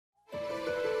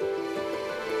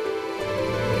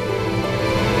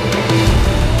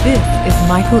This is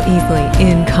Michael Easley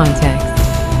in Context.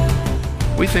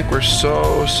 We think we're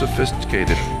so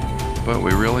sophisticated, but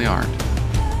we really aren't.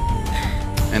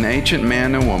 An ancient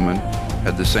man and woman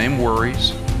had the same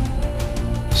worries,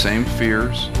 same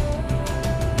fears,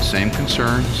 same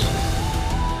concerns,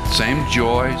 same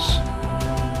joys,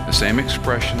 the same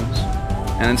expressions,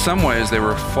 and in some ways they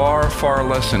were far, far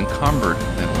less encumbered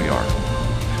than we are.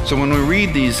 So when we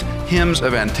read these hymns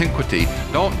of antiquity,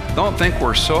 don't think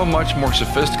we're so much more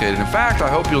sophisticated. In fact, I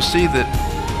hope you'll see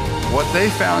that what they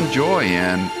found joy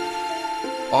in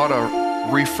ought to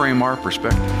reframe our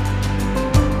perspective.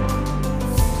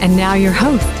 And now your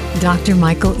host, Dr.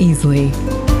 Michael Easley.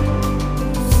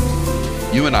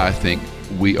 You and I think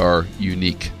we are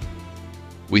unique.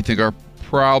 We think our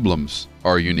problems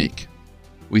are unique.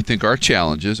 We think our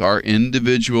challenges, our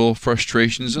individual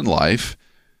frustrations in life,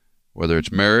 whether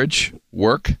it's marriage,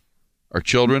 work, our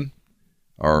children,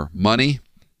 our money,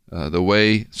 the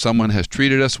way someone has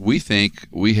treated us, we think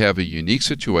we have a unique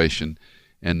situation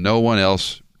and no one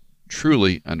else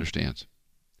truly understands.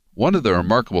 One of the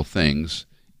remarkable things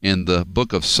in the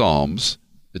book of Psalms,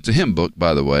 it's a hymn book,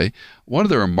 by the way, one of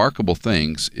the remarkable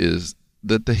things is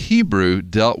that the Hebrew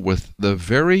dealt with the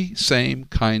very same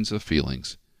kinds of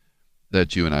feelings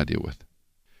that you and I deal with.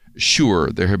 Sure,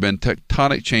 there have been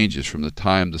tectonic changes from the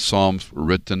time the Psalms were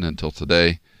written until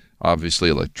today. Obviously,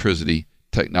 electricity,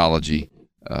 technology,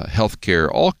 healthcare,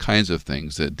 all kinds of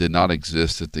things that did not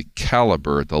exist at the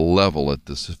caliber, at the level, at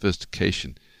the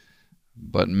sophistication.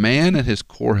 But man at his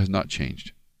core has not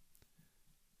changed.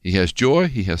 He has joy,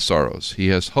 he has sorrows. He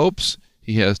has hopes,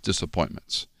 he has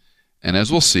disappointments. And as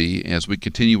we'll see, as we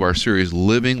continue our series,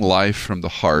 Living Life from the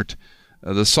Heart,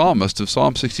 the psalmist of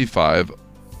Psalm 65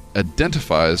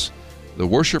 identifies the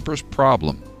worshiper's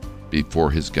problem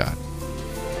before his God.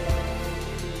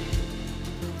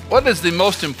 What is the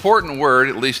most important word,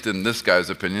 at least in this guy's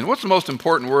opinion, what's the most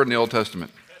important word in the Old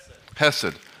Testament?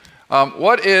 Hesed.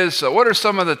 What are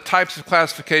some of the types of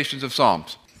classifications of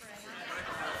Psalms?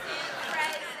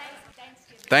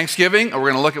 Thanksgiving. We're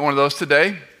going to look at one of those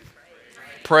today.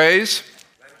 Praise.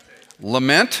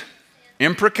 Lament.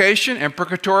 Imprecation,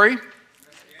 imprecatory.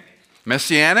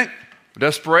 Messianic.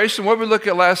 Desperation. What did we look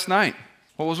at last night?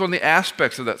 What was one of the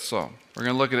aspects of that psalm? We're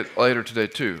going to look at it later today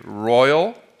too.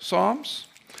 Royal Psalms.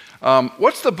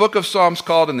 What's the book of Psalms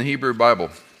called in the Hebrew Bible?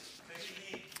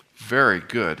 Very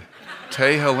good.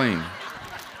 Tehillim.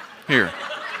 Here.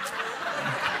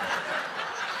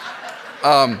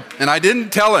 And I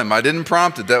didn't tell him. I didn't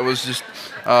prompt it. That was just...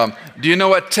 do you know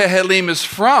what Tehillim is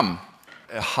from?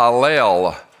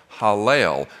 Hallel.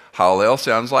 Hallel. Hallel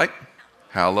sounds like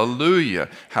hallelujah.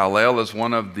 Hallel is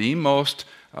one of the most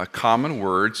common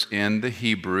words in the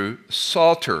Hebrew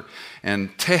Psalter.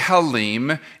 And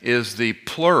Tehillim is the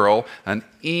plural. An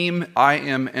im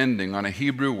ending on a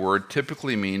Hebrew word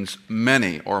typically means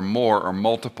many or more or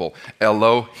multiple.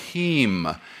 Elohim.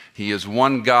 He is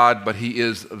one God, but he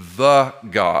is the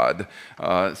God.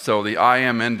 So the I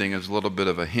am ending is a little bit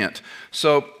of a hint.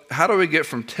 So how do we get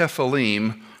from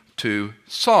Tehillim to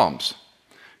Psalms?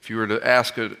 If you were to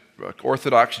ask an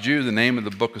Orthodox Jew the name of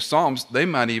the book of Psalms, they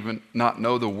might even not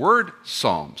know the word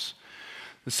Psalms.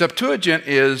 The Septuagint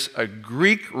is a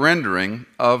Greek rendering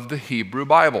of the Hebrew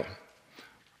Bible.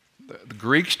 The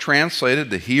Greeks translated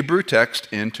the Hebrew text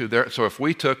into their... So if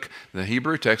we took the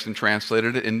Hebrew text and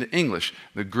translated it into English,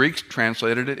 the Greeks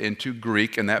translated it into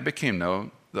Greek, and that became known,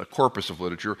 the corpus of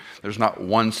literature. There's not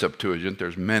one Septuagint,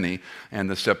 there's many. And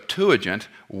the Septuagint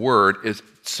word is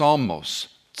psalmos,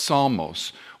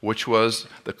 which was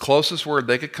the closest word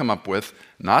they could come up with,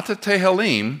 not to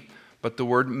Tehillim, but the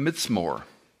word mitzmor.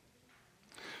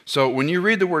 So when you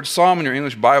read the word psalm in your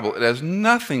English Bible, it has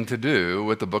nothing to do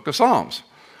with the book of Psalms.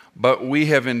 But we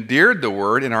have endeared the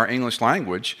word in our English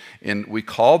language, and we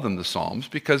call them the Psalms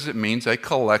because it means a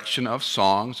collection of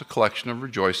songs, a collection of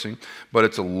rejoicing. But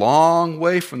it's a long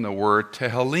way from the word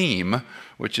Tehillim,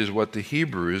 which is what the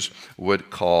Hebrews would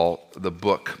call the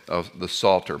book of the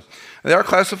Psalter. They are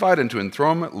classified into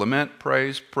enthronement, lament,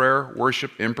 praise, prayer,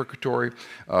 worship, imprecatory,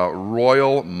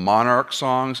 royal, monarch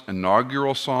songs,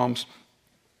 inaugural psalms.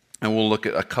 And we'll look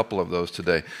at a couple of those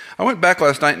today. I went back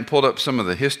last night and pulled up some of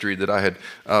the history that I had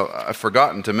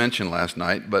forgotten to mention last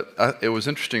night, but it was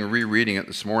interesting rereading it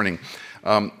this morning.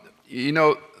 You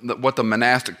know what the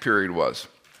monastic period was.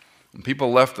 When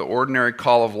people left the ordinary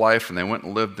call of life and they went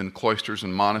and lived in cloisters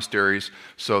and monasteries.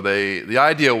 So the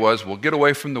idea was, we'll get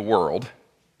away from the world,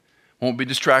 won't be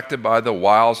distracted by the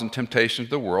wiles and temptations of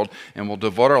the world, and we'll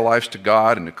devote our lives to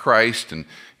God and to Christ. And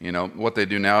you know what they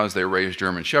do now is they raise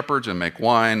German shepherds and make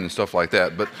wine and stuff like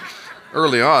that. But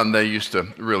early on, they used to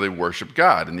really worship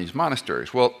God in these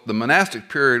monasteries. Well, the monastic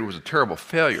period was a terrible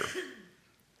failure.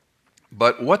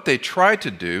 But what they tried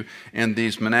to do in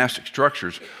these monastic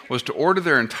structures was to order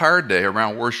their entire day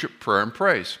around worship, prayer, and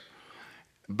praise.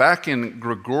 Back in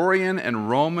Gregorian and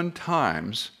Roman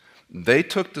times, they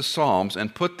took the Psalms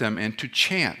and put them into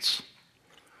chants.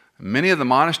 Many of the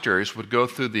monasteries would go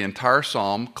through the entire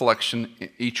psalm collection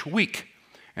each week.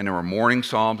 And there were morning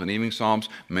psalms and evening psalms,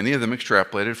 many of them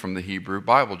extrapolated from the Hebrew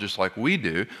Bible, just like we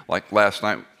do. Like last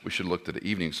night, we should have looked at an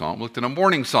evening psalm. We looked at a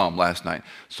morning psalm last night.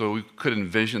 So we could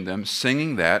envision them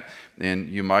singing that, and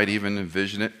you might even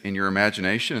envision it in your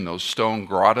imagination in those stone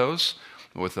grottos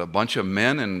with a bunch of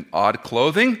men in odd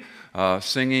clothing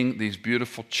singing these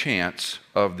beautiful chants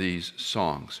of these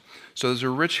songs. So there's a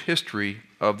rich history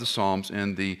of the Psalms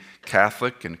in the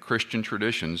Catholic and Christian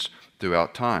traditions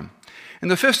throughout time. In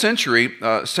the 5th century,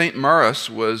 St. Maurus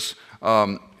was,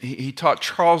 he taught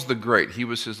Charles the Great. He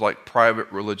was his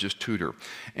private religious tutor.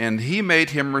 And he made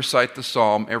him recite the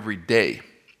psalm every day.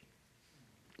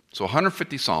 So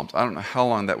 150 psalms. I don't know how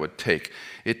long that would take.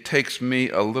 It takes me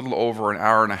a little over an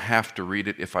hour and a half to read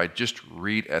it if I just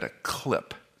read at a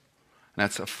clip. And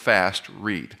that's a fast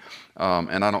read.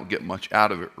 And I don't get much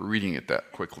out of it reading it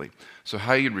that quickly. So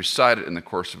how you'd recite it in the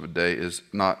course of a day is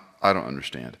not, I don't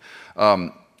understand.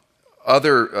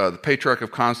 The Patriarch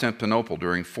of Constantinople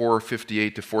during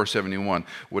 458 to 471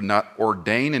 would not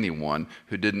ordain anyone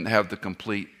who didn't have the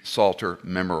complete Psalter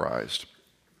memorized.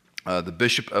 The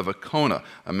Bishop of Icona,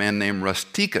 a man named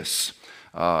Rusticus,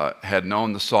 had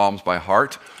known the Psalms by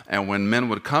heart, and when men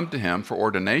would come to him for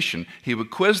ordination, he would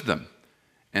quiz them.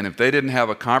 And if they didn't have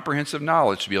a comprehensive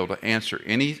knowledge to be able to answer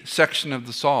any section of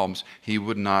the Psalms, he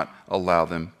would not allow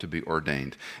them to be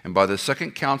ordained. And by the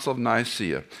Second Council of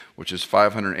Nicaea, which is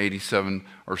 587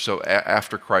 or so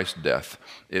after Christ's death,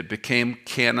 it became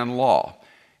canon law.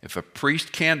 If a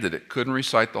priest candidate couldn't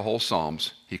recite the whole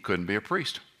Psalms, he couldn't be a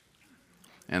priest.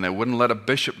 And they wouldn't let a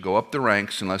bishop go up the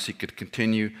ranks unless he could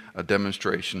continue a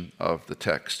demonstration of the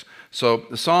text. So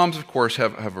the Psalms, of course,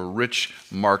 have a rich,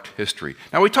 marked history.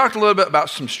 Now, we talked a little bit about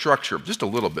some structure, just a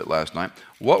little bit last night.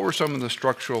 What were some of the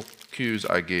structural cues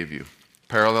I gave you?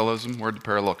 Parallelism, where did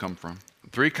parallel come from?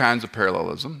 3 kinds of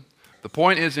parallelism. The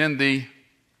point is in the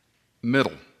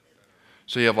middle.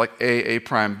 So you have A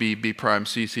prime, B prime,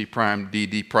 C prime,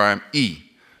 D prime, E.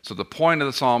 So the point of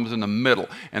the psalm is in the middle.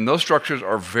 And those structures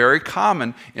are very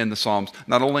common in the Psalms,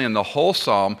 not only in the whole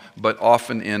psalm, but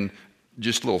often in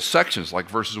just little sections, like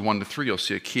verses 1 to 3. You'll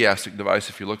see a chiastic device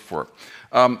if you look for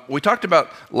it. We talked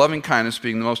about loving kindness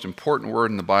being the most important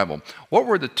word in the Bible. What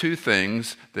were the 2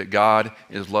 things that God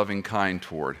is loving kind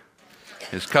toward?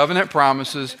 His covenant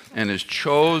promises and his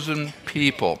chosen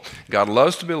people. God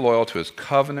loves to be loyal to his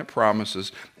covenant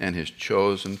promises and his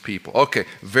chosen people. Okay,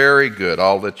 very good.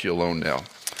 I'll let you alone now.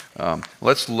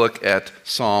 Let's look at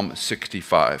Psalm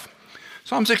 65.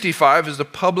 Psalm 65 is the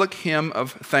public hymn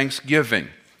of thanksgiving.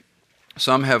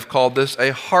 Some have called this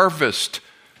a harvest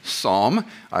psalm.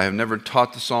 I have never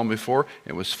taught the psalm before.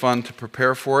 It was fun to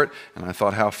prepare for it, and I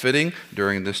thought how fitting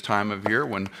during this time of year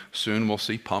when soon we'll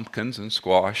see pumpkins and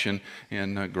squash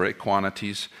in great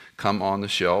quantities come on the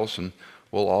shelves, and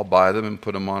we'll all buy them and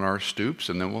put them on our stoops,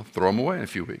 and then we'll throw them away in a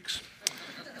few weeks.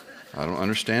 I don't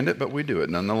understand it, but we do it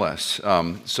nonetheless.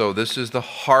 So this is the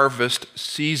harvest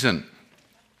season.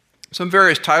 Some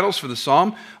various titles for the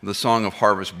psalm: the Song of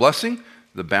Harvest Blessing,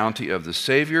 the Bounty of the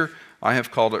Savior. I have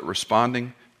called it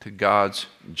Responding to God's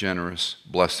Generous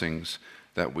Blessings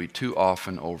that we too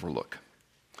often overlook.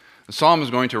 The psalm is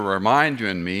going to remind you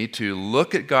and me to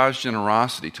look at God's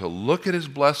generosity, to look at his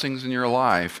blessings in your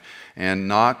life, and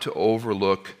not to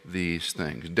overlook these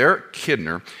things. Derek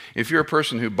Kidner, if you're a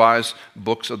person who buys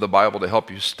books of the Bible to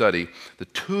help you study, the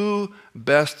 2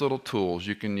 best little tools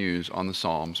you can use on the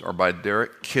Psalms are by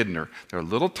Derek Kidner. They're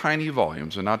little tiny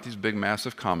volumes. They're not these big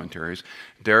massive commentaries.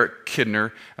 Derek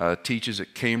Kidner teaches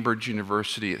at Cambridge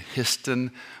University at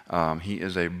Histon. He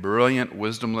is a brilliant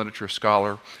wisdom literature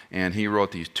scholar, and he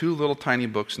wrote these 2 little tiny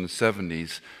books in the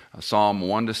 70s, Psalm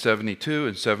 1 to 72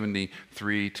 and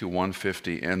 73 to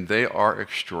 150, and they are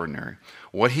extraordinary.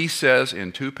 What he says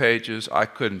in 2 pages, I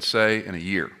couldn't say in a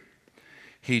year.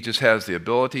 He just has the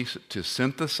ability to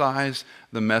synthesize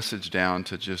the message down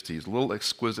to just these little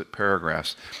exquisite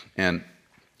paragraphs. And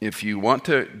if you want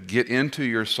to get into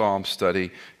your psalm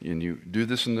study, and you do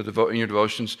this in your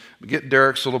devotions, get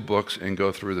Derek's little books and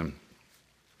go through them.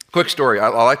 Quick story, I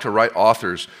like to write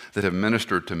authors that have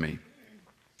ministered to me.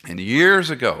 And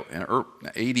years ago, in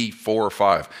 84 or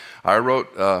 5, I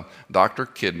wrote Dr.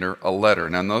 Kidner a letter.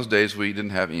 Now, in those days, we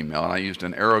didn't have email, and I used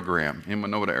an aerogram.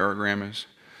 Anyone know what an aerogram is?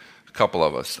 a couple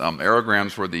of us.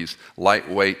 Aerograms were these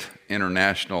lightweight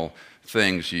international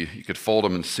things. You could fold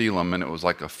them and seal them, and it was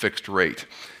like a fixed rate.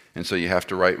 And so you have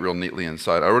to write real neatly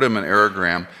inside. I wrote him an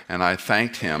aerogram, and I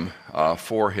thanked him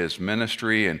for his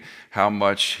ministry and how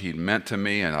much he meant to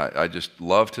me, and I just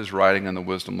loved his writing in the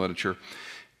wisdom literature.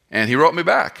 And he wrote me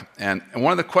back. And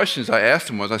one of the questions I asked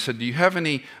him was, I said, do you have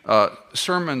any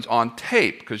sermons on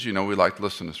tape? Because, we like to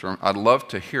listen to sermons. I'd love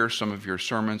to hear some of your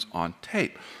sermons on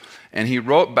tape. And he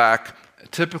wrote back,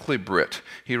 typically Brit,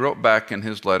 he wrote back in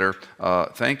his letter,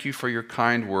 thank you for your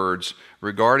kind words.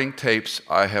 Regarding tapes,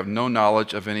 I have no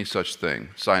knowledge of any such thing.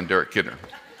 Signed, Derek Kidner.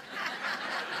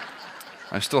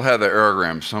 I still have the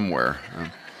aerogram somewhere.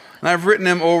 And I've written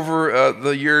him over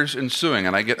the years ensuing,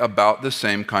 and I get about the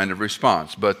same kind of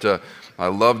response. But I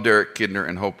love Derek Kidner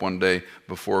and hope one day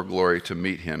before glory to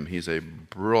meet him. He's a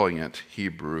brilliant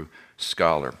Hebrew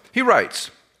scholar. He writes,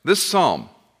 this psalm,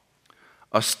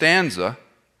 a stanza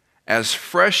as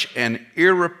fresh and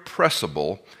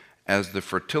irrepressible as the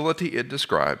fertility it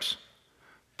describes,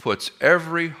 puts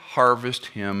every harvest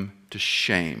hymn to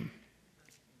shame.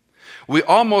 We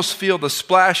almost feel the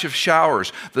splash of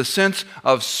showers, the sense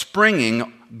of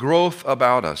springing growth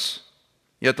about us.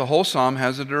 Yet the whole psalm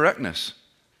has a directness,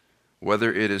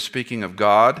 whether it is speaking of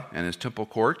God and his temple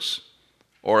courts,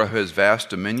 or of his vast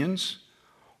dominions,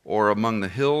 or among the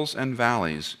hills and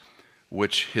valleys,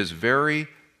 which his very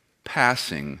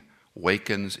passing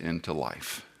wakens into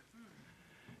life.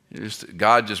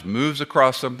 God just moves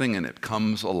across something and it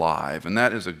comes alive. And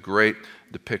that is a great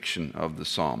depiction of the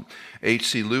psalm.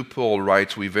 H.C. Leupold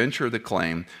writes, we venture the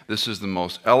claim this is the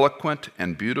most eloquent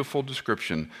and beautiful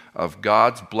description of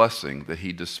God's blessing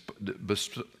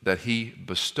that he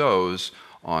bestows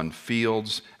on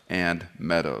fields and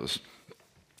meadows.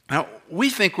 Now, we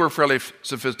think we're fairly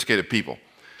sophisticated people.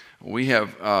 We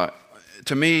have,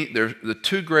 to me, the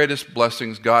two greatest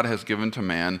blessings God has given to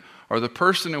man are the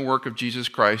person and work of Jesus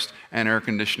Christ and air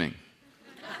conditioning.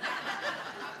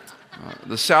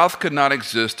 The South could not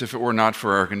exist if it were not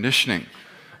for air conditioning.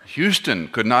 Houston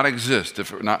could not exist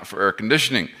if it were not for air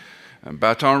conditioning.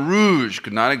 Baton Rouge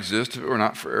could not exist if it were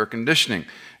not for air conditioning.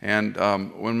 And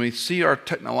when we see our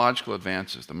technological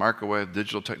advances, the microwave,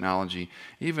 digital technology,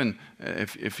 even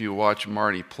if you watch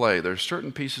Marty play, there's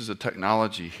certain pieces of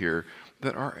technology here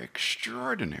that are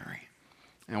extraordinary.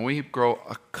 And we grow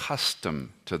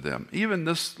accustomed to them. Even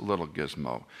this little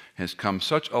gizmo has come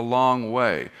such a long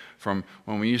way from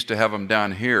when we used to have them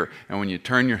down here, and when you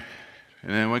turn your,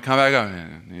 and then we come back up,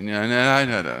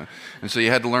 and so you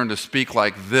had to learn to speak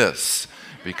like this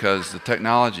because the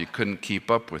technology couldn't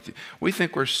keep up with you. We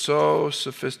think we're so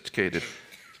sophisticated,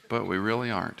 but we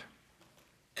really aren't.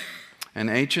 An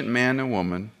ancient man and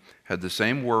woman had the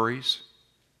same worries,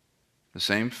 the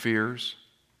same fears,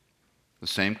 the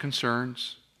same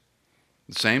concerns,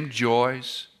 the same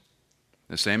joys,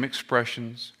 the same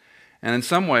expressions, and in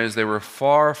some ways they were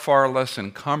far, far less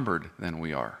encumbered than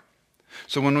we are.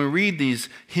 So when we read these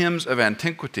hymns of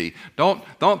antiquity, don't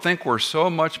think we're so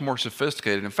much more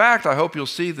sophisticated. In fact, I hope you'll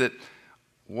see that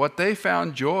what they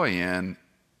found joy in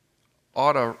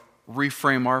ought to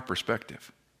reframe our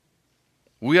perspective.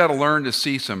 We ought to learn to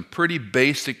see some pretty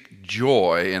basic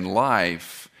joy in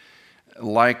life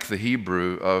like the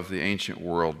Hebrew of the ancient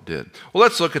world did. Well,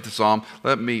 let's look at the psalm.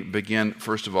 Let me begin,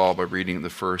 first of all, by reading the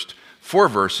first 4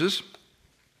 verses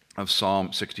of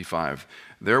Psalm 65.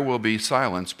 There will be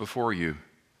silence before you,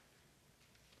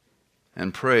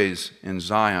 and praise in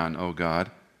Zion, O God.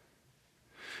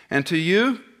 And to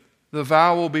you the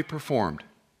vow will be performed.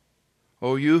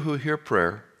 O you who hear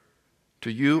prayer,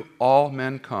 to you all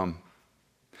men come.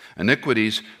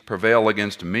 Iniquities prevail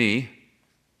against me.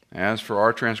 As for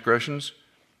our transgressions,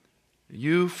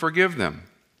 you forgive them.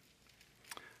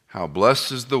 How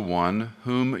blessed is the one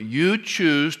whom you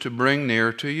choose to bring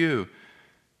near to you,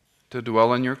 to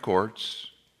dwell in your courts.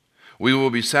 We will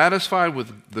be satisfied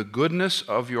with the goodness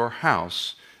of your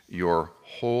house, your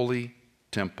holy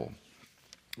temple.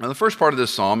 Now, the first part of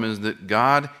this psalm is that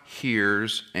God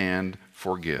hears and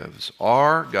forgives.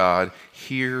 Our God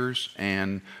hears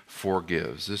and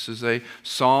forgives. This is a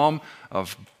psalm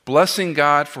of blessing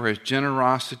God for his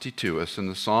generosity to us. And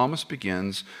the psalmist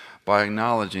begins by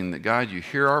acknowledging that, God, you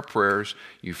hear our prayers,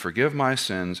 you forgive my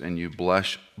sins, and you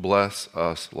bless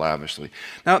us lavishly.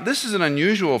 Now, this is an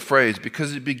unusual phrase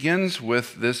because it begins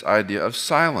with this idea of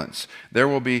silence. There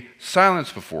will be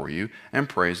silence before you and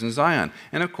praise in Zion.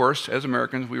 And of course, as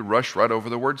Americans, we rush right over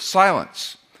the word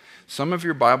silence. Some of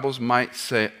your Bibles might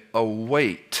say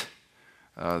await,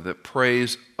 that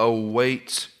praise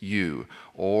awaits you,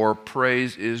 or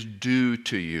praise is due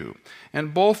to you.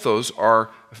 And both those are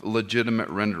legitimate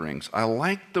renderings. I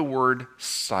like the word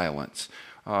silence.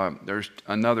 There's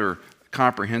another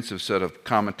comprehensive set of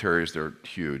commentaries, they're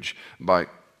huge, by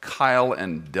Keil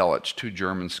and Delitzsch, two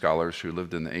German scholars who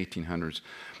lived in the 1800s.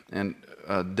 And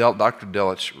Dr.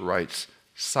 Delitzsch writes,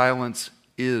 silence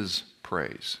is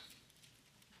praise.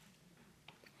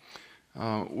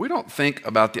 We don't think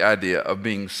about the idea of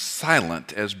being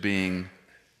silent as being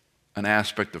an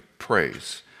aspect of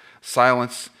praise.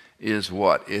 Silence is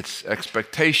what? It's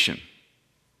expectation.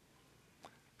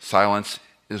 Silence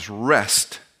is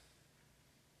rest.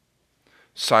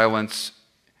 Silence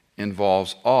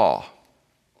involves awe.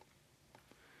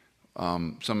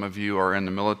 Some of you are in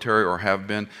the military or have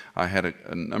been. I had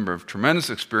a number of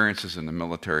tremendous experiences in the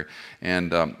military,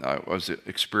 and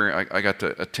I got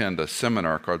to attend a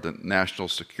seminar called the National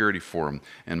Security Forum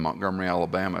in Montgomery,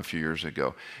 Alabama, a few years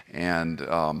ago, and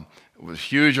it was a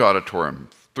huge auditorium,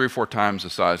 3 or 4 times the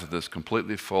size of this,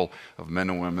 completely full of men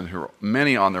and women who are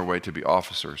many on their way to be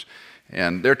officers.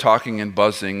 And they're talking and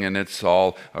buzzing, and it's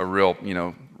all a real,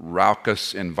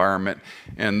 raucous environment.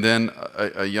 And then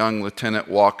a young lieutenant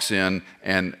walks in,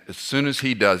 and as soon as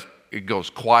he does, it goes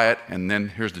quiet, and then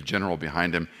here's the general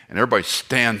behind him, and everybody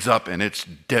stands up, and it's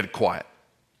dead quiet.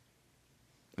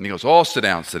 And he goes, oh, sit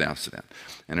down, sit down, sit down.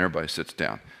 And everybody sits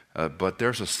down. But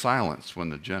there's a silence when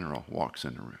the general walks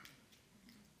in the room.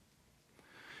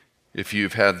 If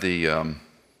you've had the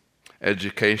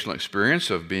educational experience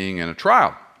of being in a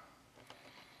trial,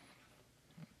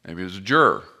 maybe as a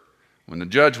juror, when the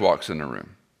judge walks in the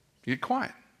room, you get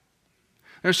quiet.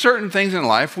 There's certain things in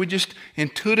life we just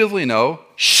intuitively know,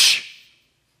 shh,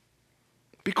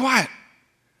 be quiet.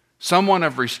 Someone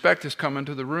of respect has come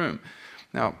into the room.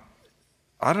 Now,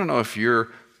 I don't know if you're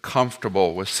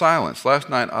comfortable with silence. Last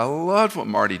night, I loved what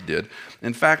Marty did.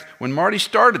 In fact, when Marty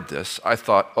started this, I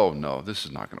thought, oh no, this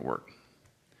is not going to work.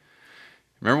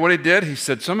 Remember what he did? He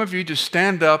said, some of you just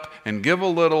stand up and give a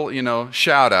little,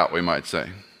 shout out, we might say.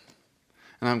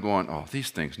 And I'm going, oh, these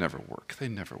things never work. They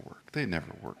never work. They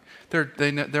never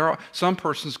work. Some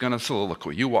person's going to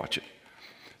soliloquy. You watch it.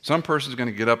 Some person's going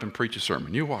to get up and preach a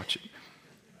sermon. You watch it.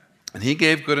 And he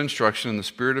gave good instruction, and the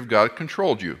Spirit of God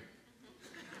controlled you.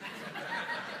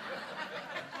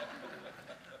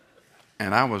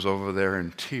 And I was over there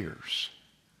in tears,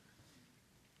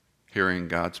 hearing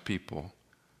God's people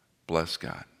bless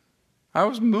God. I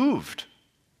was moved.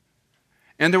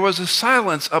 And there was a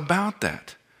silence about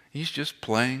that. He's just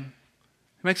playing.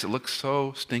 It makes it look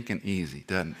so stinking easy,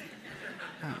 doesn't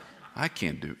it? I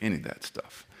can't do any of that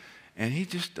stuff. And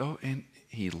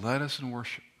he led us in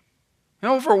worship. It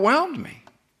overwhelmed me.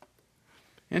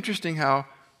 Interesting how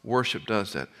worship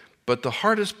does that. But the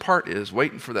hardest part is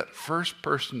waiting for that first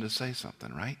person to say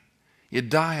something, right? You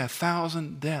die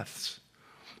 1,000 deaths.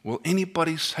 Will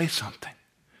anybody say something?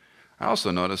 I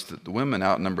also noticed that the women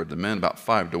outnumbered the men about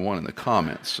 5-1 in the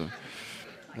comments. So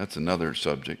that's another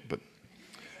subject. But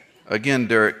again,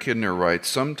 Derek Kidner writes,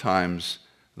 sometimes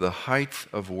the height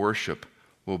of worship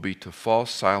will be to fall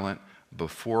silent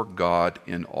before God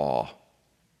in awe.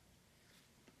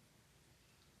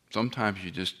 Sometimes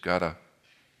you just got to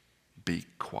be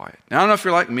quiet. Now, I don't know if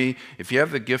you're like me. If you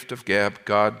have the gift of gab,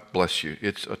 God bless you.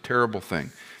 It's a terrible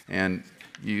thing. And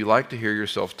you like to hear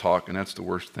yourself talk, and that's the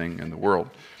worst thing in the world.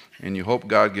 And you hope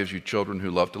God gives you children who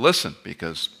love to listen,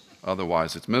 because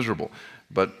otherwise it's miserable.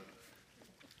 But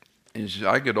as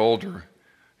I get older,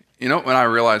 when I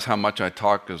realize how much I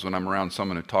talk is when I'm around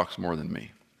someone who talks more than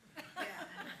me.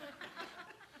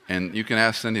 And you can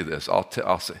ask Cindy this.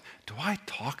 I'll say, do I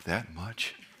talk that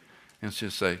much? And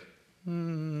she'll say,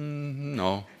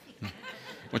 no,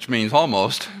 which means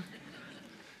almost.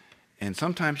 And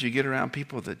sometimes you get around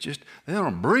people that they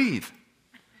don't breathe.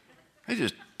 They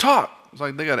just talk. It's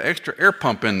like they got an extra air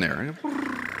pump in there.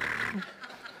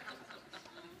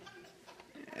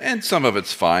 And some of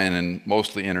it's fine and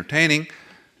mostly entertaining.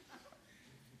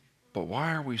 But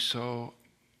why are we so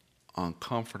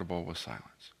uncomfortable with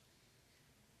silence?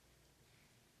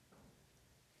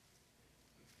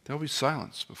 There'll be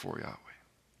silence before Yahweh.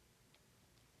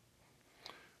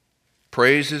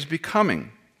 Praise is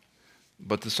becoming,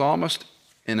 but the psalmist,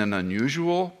 in an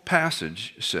unusual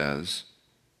passage, says,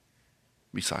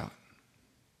 be silent.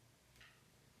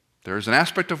 There is an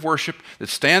aspect of worship that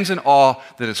stands in awe,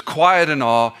 that is quiet in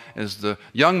awe, as the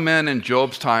young men in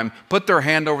Job's time put their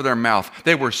hand over their mouth.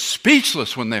 They were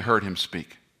speechless when they heard him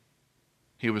speak.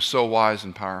 He was so wise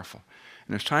and powerful.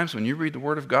 And there's times when you read the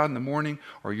Word of God in the morning,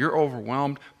 or you're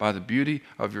overwhelmed by the beauty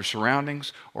of your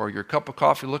surroundings, or your cup of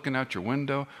coffee looking out your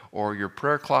window, or your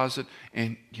prayer closet,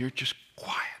 and you're just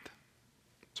quiet.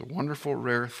 It's a wonderful,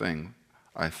 rare thing.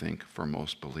 I think, for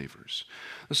most believers.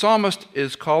 The psalmist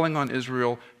is calling on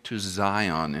Israel to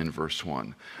Zion in verse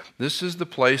 1. This is the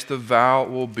place the vow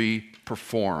will be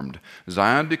performed.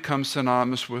 Zion becomes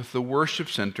synonymous with the worship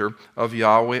center of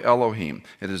Yahweh Elohim.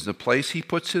 It is the place he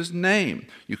puts his name.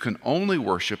 You can only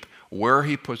worship where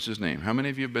he puts his name. How many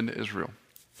of you have been to Israel?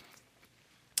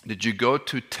 Did you go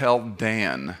to Tel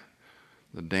Dan,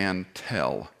 the Dan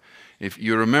Tel? If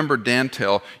you remember Dan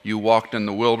Tel, you walked in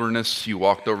the wilderness, you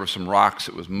walked over some rocks,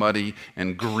 it was muddy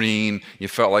and green. You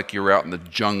felt like you were out in the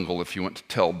jungle if you went to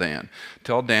Tel Dan.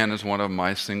 Tel Dan is one of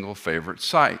my single favorite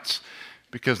sites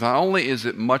because not only is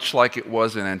it much like it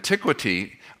was in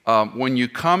antiquity, when you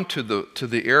come to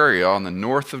the area on the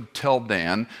north of Tel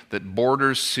Dan that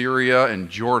borders Syria and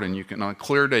Jordan, you can, on a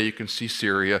clear day you can see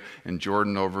Syria and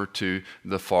Jordan over to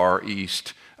the far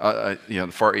east. The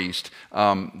Far East.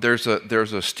 There's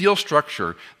a steel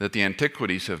structure that the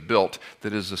antiquities have built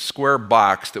that is a square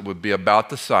box that would be about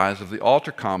the size of the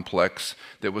altar complex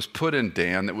that was put in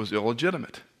Dan that was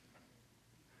illegitimate.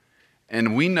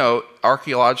 And we know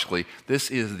archaeologically this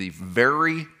is the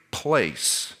very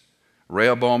place.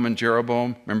 Rehoboam and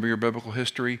Jeroboam, remember your biblical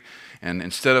history? And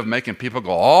instead of making people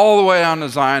go all the way down to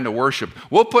Zion to worship,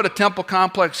 we'll put a temple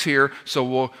complex here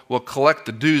so we'll collect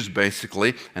the dues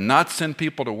basically and not send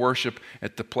people to worship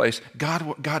at the place.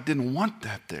 God didn't want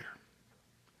that there.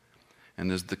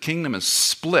 And as the kingdom is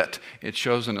split, it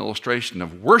shows an illustration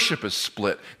of worship is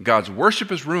split. God's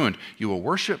worship is ruined. You will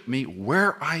worship me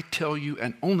where I tell you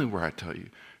and only where I tell you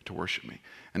to worship me.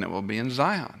 And it will be in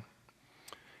Zion.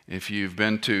 If you've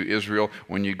been to Israel,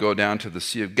 when you go down to the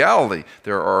Sea of Galilee,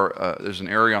 there's an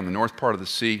area on the north part of the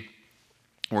sea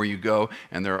where you go,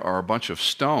 and there are a bunch of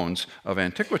stones of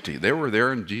antiquity. They were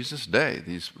there in Jesus' day.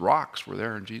 These rocks were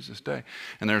there in Jesus' day.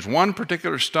 And there's one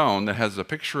particular stone that has a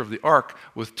picture of the ark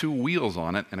with 2 wheels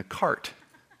on it and a cart.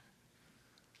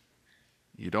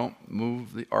 You don't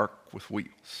move the ark with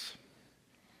wheels.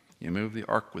 You move the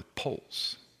ark with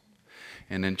poles.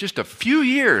 And in just a few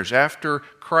years after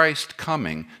Christ's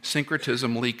coming,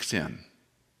 syncretism leaks in.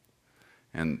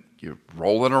 And you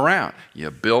roll it around.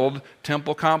 You build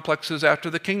temple complexes after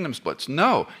the kingdom splits.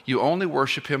 No, you only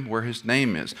worship him where his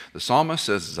name is. The psalmist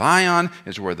says Zion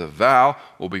is where the vow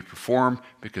will be performed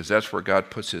because that's where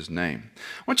God puts his name.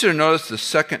 I want you to notice the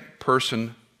second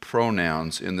person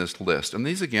pronouns in this list. And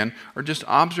these, again, are just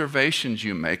observations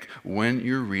you make when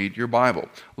you read your Bible.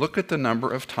 Look at the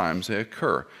number of times they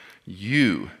occur.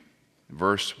 You,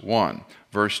 verse 1.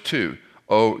 Verse 2,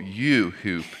 O you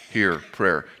who hear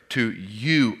prayer. To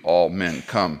you all men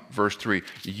come. Verse 3,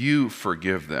 you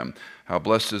forgive them. How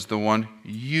blessed is the one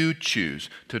you choose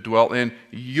to dwell in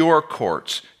your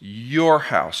courts, your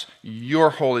house, your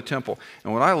holy temple.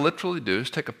 And what I literally do is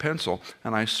take a pencil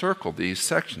and I circle these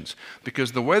sections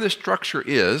because the way the structure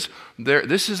is,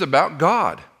 this is about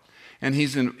God. And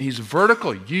he's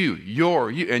vertical, you,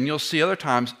 your, you. And you'll see other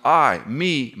times, I,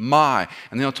 me, my.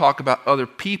 And then he'll talk about other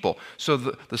people. So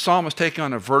the psalm is taking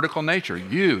on a vertical nature.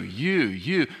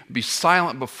 You. Be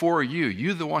silent before you.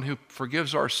 You, the one who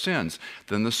forgives our sins.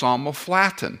 Then the psalm will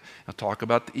flatten. He'll talk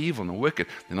about the evil and the wicked.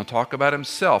 Then he'll talk about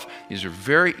himself. These are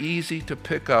very easy to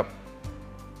pick up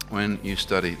when you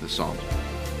study the psalms.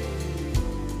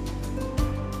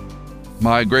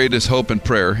 My greatest hope and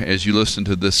prayer as you listen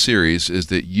to this series is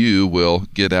that you will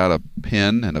get out a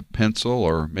pen and a pencil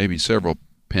or maybe several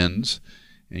pens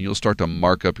and you'll start to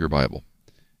mark up your Bible.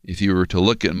 If you were to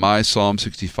look at my Psalm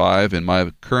 65 in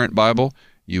my current Bible,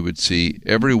 you would see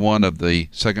every one of the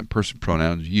second person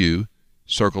pronouns, you,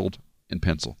 circled in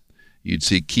pencil. You'd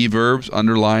see key verbs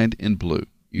underlined in blue.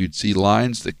 You'd see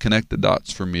lines that connect the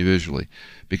dots for me visually.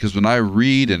 Because when I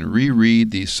read and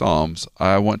reread these Psalms,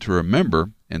 I want to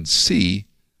remember and see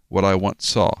what I once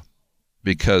saw.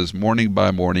 Because morning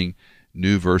by morning,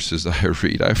 new verses I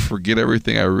read. I forget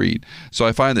everything I read. So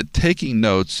I find that taking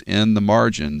notes in the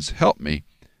margins help me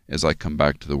as I come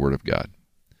back to the Word of God.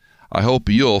 I hope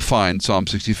you'll find Psalm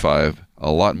 65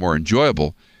 a lot more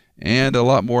enjoyable and a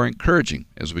lot more encouraging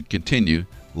as we continue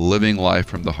living life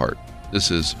from the heart. This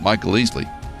is Michael Easley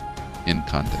in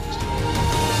Context.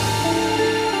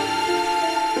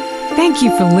 Thank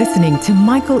you for listening to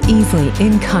Michael Easley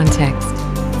in Context.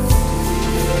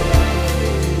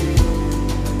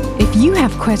 If you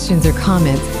have questions or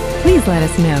comments, please let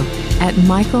us know at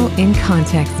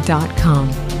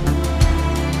michaelincontext.com.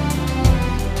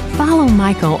 Follow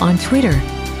Michael on Twitter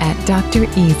at Dr.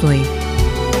 Easley.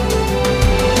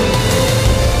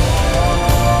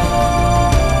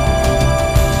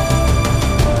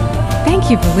 Thank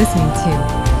you for listening to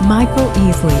Michael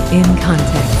Easley in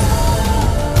Context.